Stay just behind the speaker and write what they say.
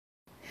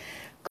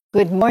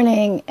Good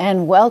morning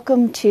and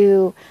welcome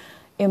to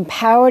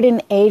Empowered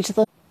and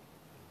Ageless.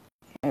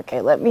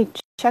 Okay, let me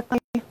check my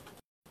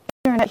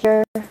internet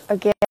here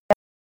again.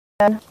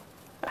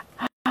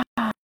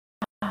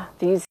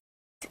 These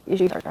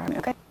issues are coming,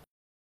 okay?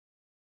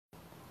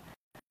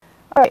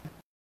 All right.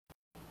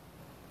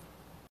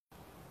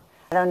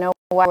 I don't know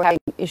why we're having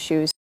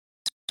issues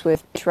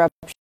with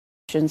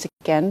interruptions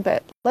again,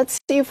 but let's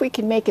see if we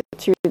can make it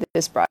through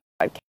this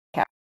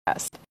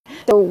broadcast.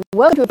 So,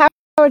 welcome to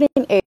Empowered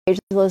and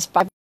Ageless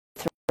by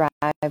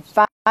Thrive.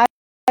 5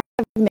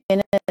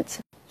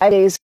 minutes, 5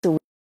 days a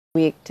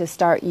week to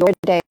start your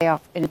day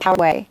off in a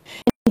powerful way.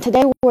 And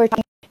today we're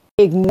talking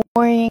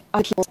ignoring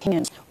other people's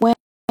opinions. When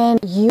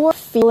you're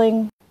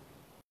feeling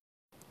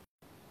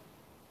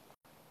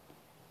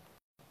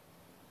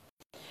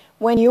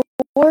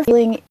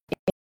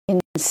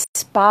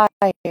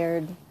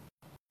inspired,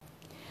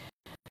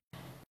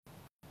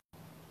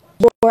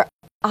 you're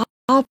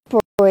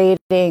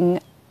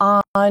operating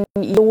on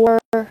your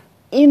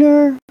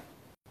inner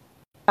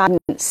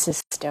guidance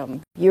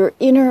system, your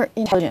inner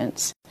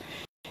intelligence,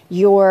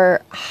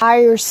 your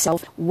higher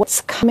self,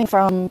 what's coming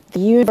from the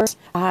universe,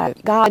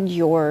 God,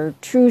 your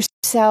true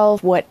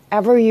self,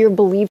 whatever your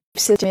belief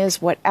system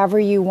is, whatever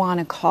you want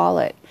to call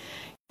it.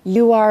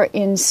 You are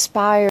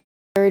inspired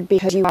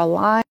because you are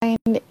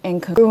aligned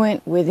and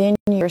congruent within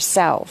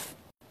yourself.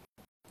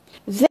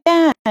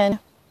 Then,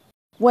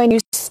 when you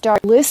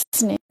start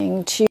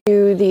listening to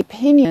the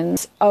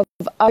opinions of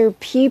other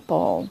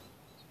people,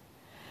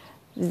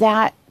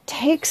 that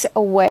takes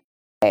away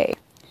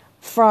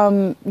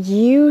from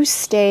you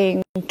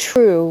staying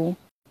true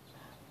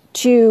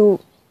to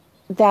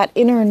that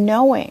inner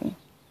knowing.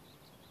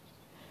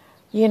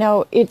 You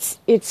know, it's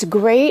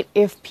great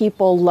if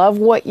people love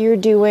what you're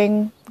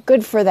doing,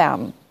 good for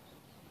them.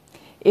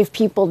 If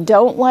people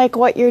don't like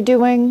what you're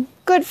doing,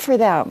 good for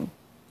them.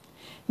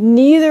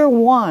 Neither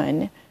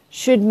one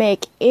should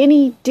make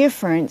any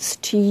difference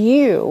to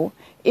you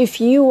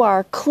if you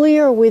are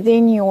clear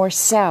within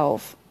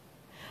yourself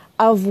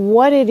of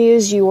what it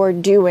is you are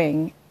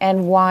doing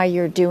and why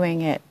you're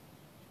doing it,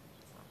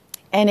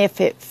 and if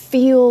it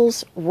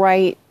feels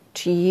right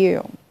to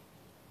you.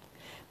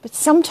 But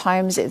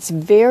sometimes it's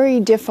very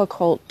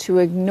difficult to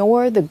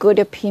ignore the good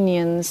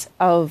opinions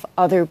of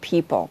other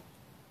people.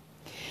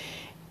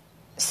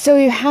 So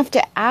you have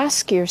to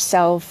ask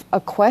yourself a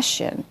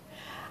question.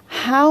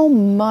 How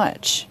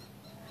much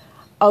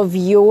of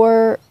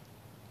your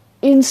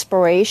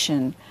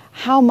inspiration,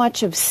 how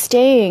much of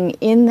staying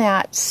in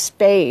that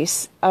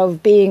space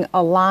of being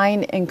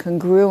aligned and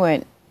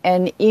congruent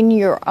and in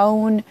your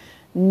own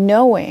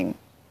knowing,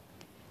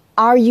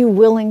 are you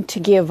willing to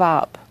give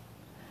up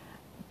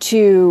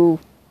to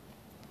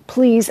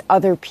please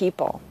other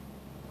people?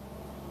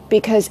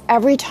 Because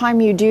every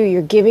time you do,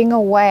 you're giving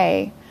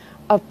away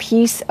a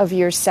piece of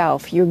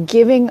yourself. You're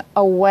giving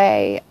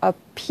away a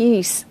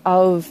piece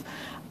of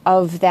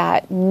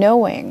that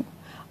knowing,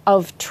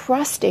 of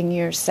trusting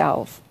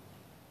yourself.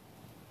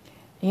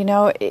 You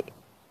know,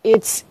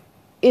 it's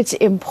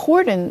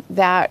important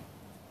that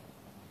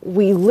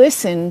we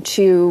listen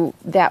to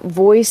that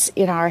voice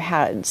in our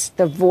heads,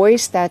 the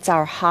voice that's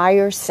our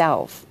higher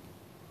self.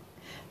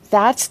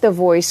 That's the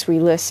voice we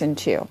listen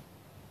to.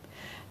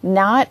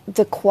 Not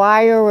the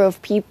choir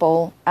of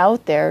people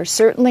out there,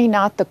 certainly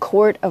not the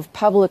court of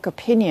public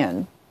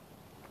opinion.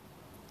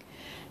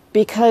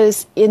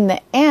 Because in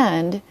the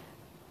end,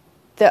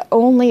 the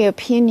only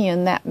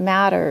opinion that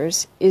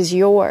matters is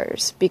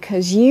yours,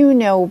 because you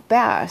know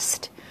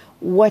best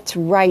what's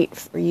right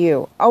for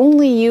you.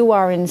 Only you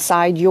are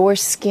inside your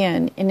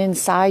skin and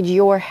inside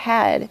your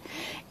head,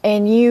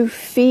 and you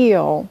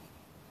feel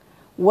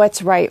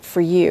what's right for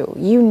you.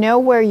 You know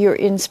where your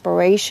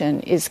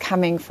inspiration is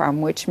coming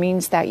from, which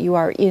means that you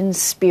are in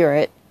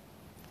spirit,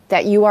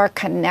 that you are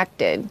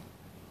connected.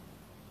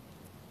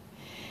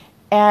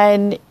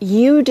 And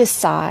you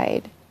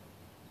decide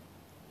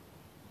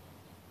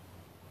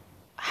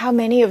how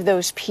many of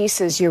those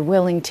pieces you're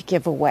willing to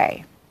give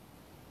away.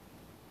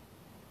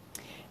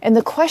 And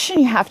the question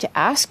you have to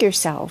ask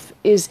yourself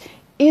is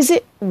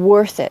it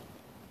worth it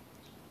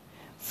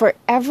for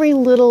every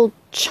little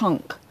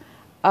chunk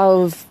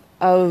of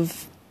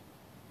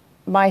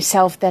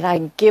myself that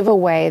I give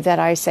away, that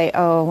I say,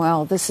 oh,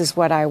 well, this is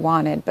what I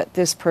wanted, but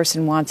this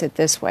person wants it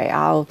this way.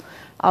 I'll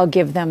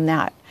give them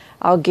that.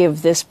 I'll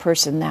give this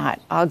person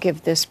that. I'll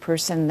give this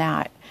person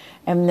that.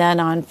 And then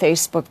on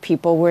Facebook,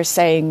 people were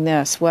saying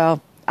this. Well,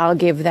 I'll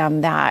give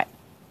them that.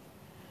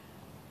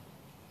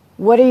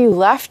 What are you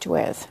left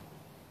with?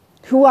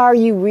 Who are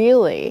you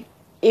really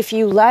if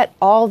you let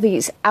all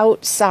these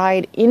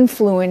outside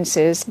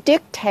influences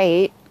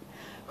dictate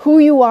who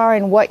you are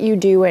and what you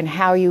do and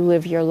how you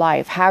live your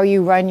life, how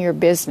you run your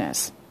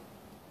business?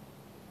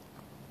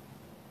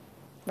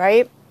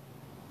 Right?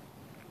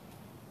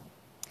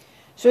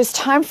 So it's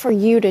time for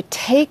you to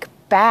take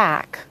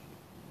back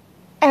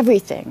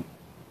everything.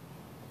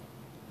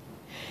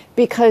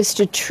 Because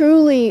to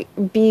truly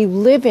be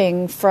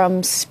living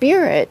from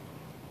spirit,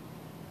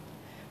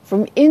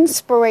 from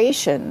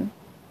inspiration,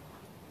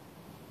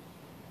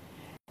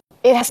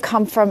 it has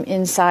come from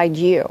inside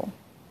you.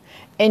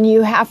 And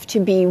you have to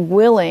be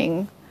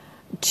willing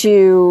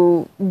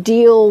to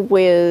deal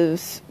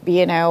with,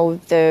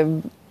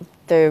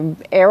 the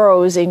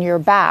arrows in your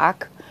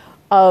back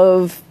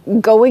of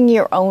going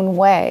your own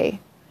way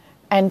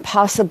and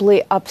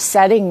possibly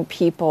upsetting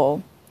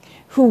people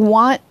who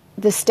want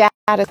the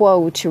status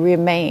quo to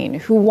remain,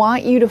 who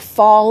want you to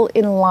fall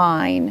in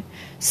line,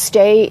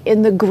 stay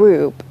in the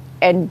group,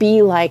 and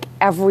be like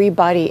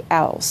everybody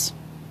else.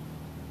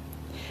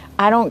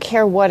 I don't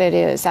care what it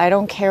is. I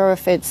don't care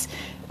if it's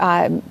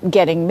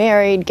getting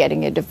married,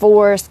 getting a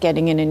divorce,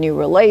 getting in a new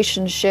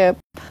relationship,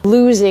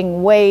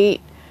 losing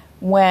weight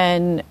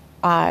when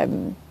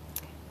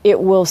it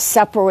will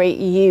separate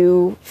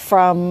you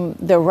from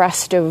the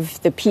rest of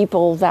the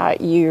people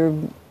that you're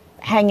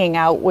hanging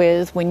out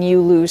with when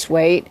you lose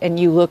weight and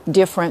you look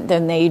different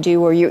than they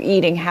do, or your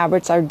eating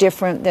habits are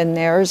different than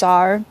theirs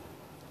are.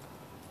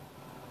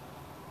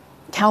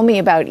 Tell me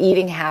about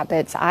eating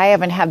habits. I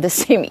haven't had the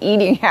same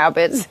eating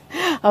habits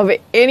of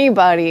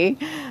anybody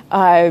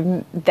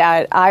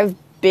that I've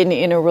been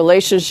in a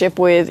relationship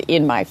with,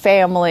 in my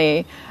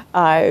family,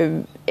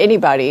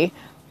 anybody,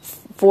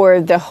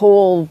 for the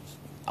whole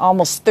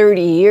almost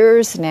 30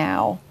 years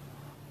now.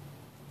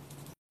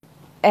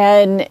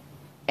 And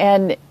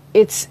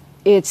it's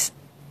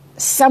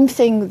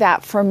something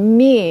that for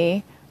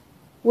me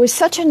was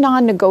such a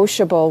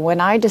non-negotiable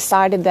when I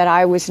decided that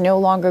I was no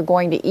longer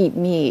going to eat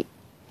meat,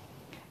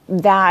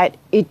 that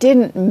it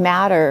didn't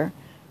matter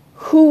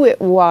who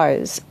it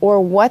was or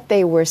what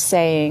they were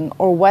saying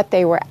or what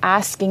they were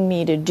asking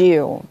me to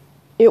do.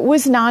 It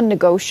was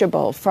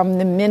non-negotiable from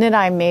the minute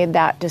I made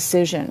that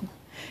decision.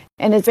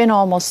 And it's been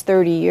almost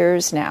 30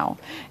 years now.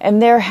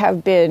 And there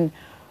have been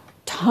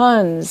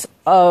tons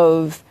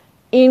of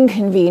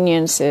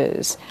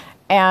inconveniences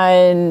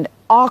and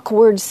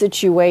awkward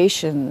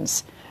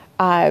situations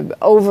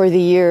over the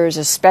years,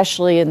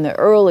 especially in the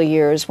early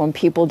years when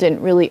people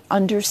didn't really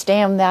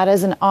understand that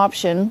as an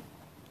option.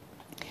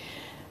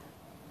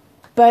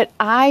 But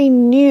I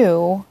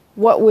knew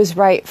what was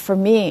right for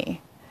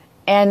me,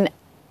 and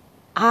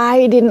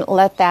I didn't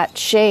let that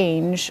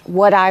change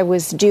what I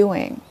was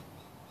doing.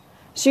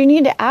 So you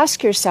need to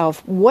ask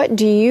yourself, what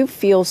do you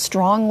feel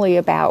strongly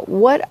about?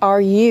 What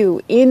are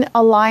you in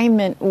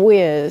alignment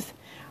with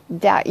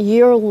that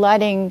you're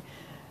letting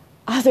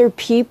other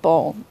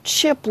people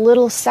chip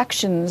little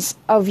sections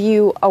of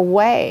you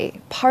away,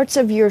 parts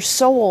of your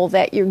soul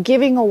that you're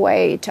giving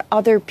away to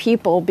other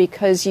people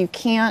because you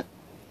can't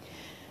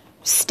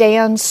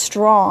stand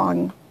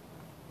strong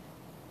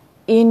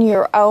in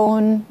your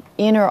own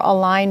inner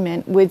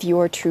alignment with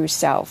your true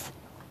self.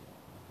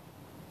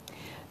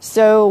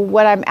 So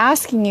what I'm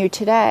asking you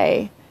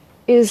today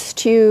is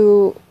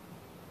to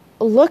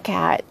look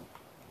at,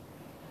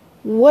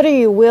 what are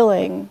you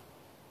willing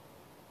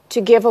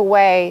to give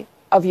away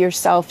of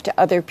yourself to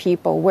other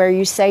people, where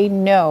you say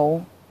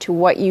no to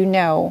what you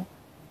know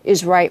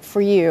is right for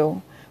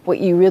you, what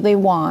you really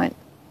want,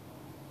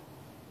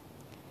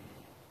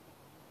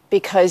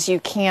 because you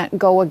can't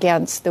go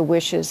against the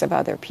wishes of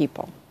other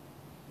people.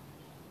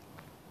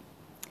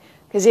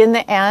 Because in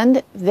the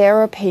end,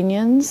 their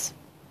opinions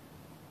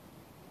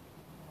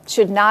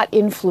should not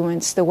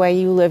influence the way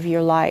you live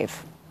your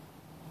life.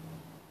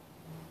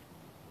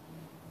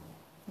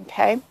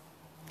 Okay?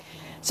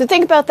 So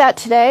think about that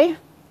today,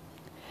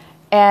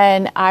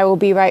 and I will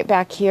be right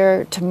back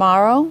here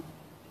tomorrow.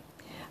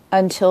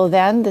 Until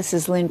then, this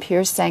is Lynn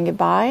Pierce saying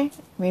goodbye.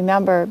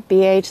 Remember,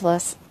 be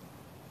ageless.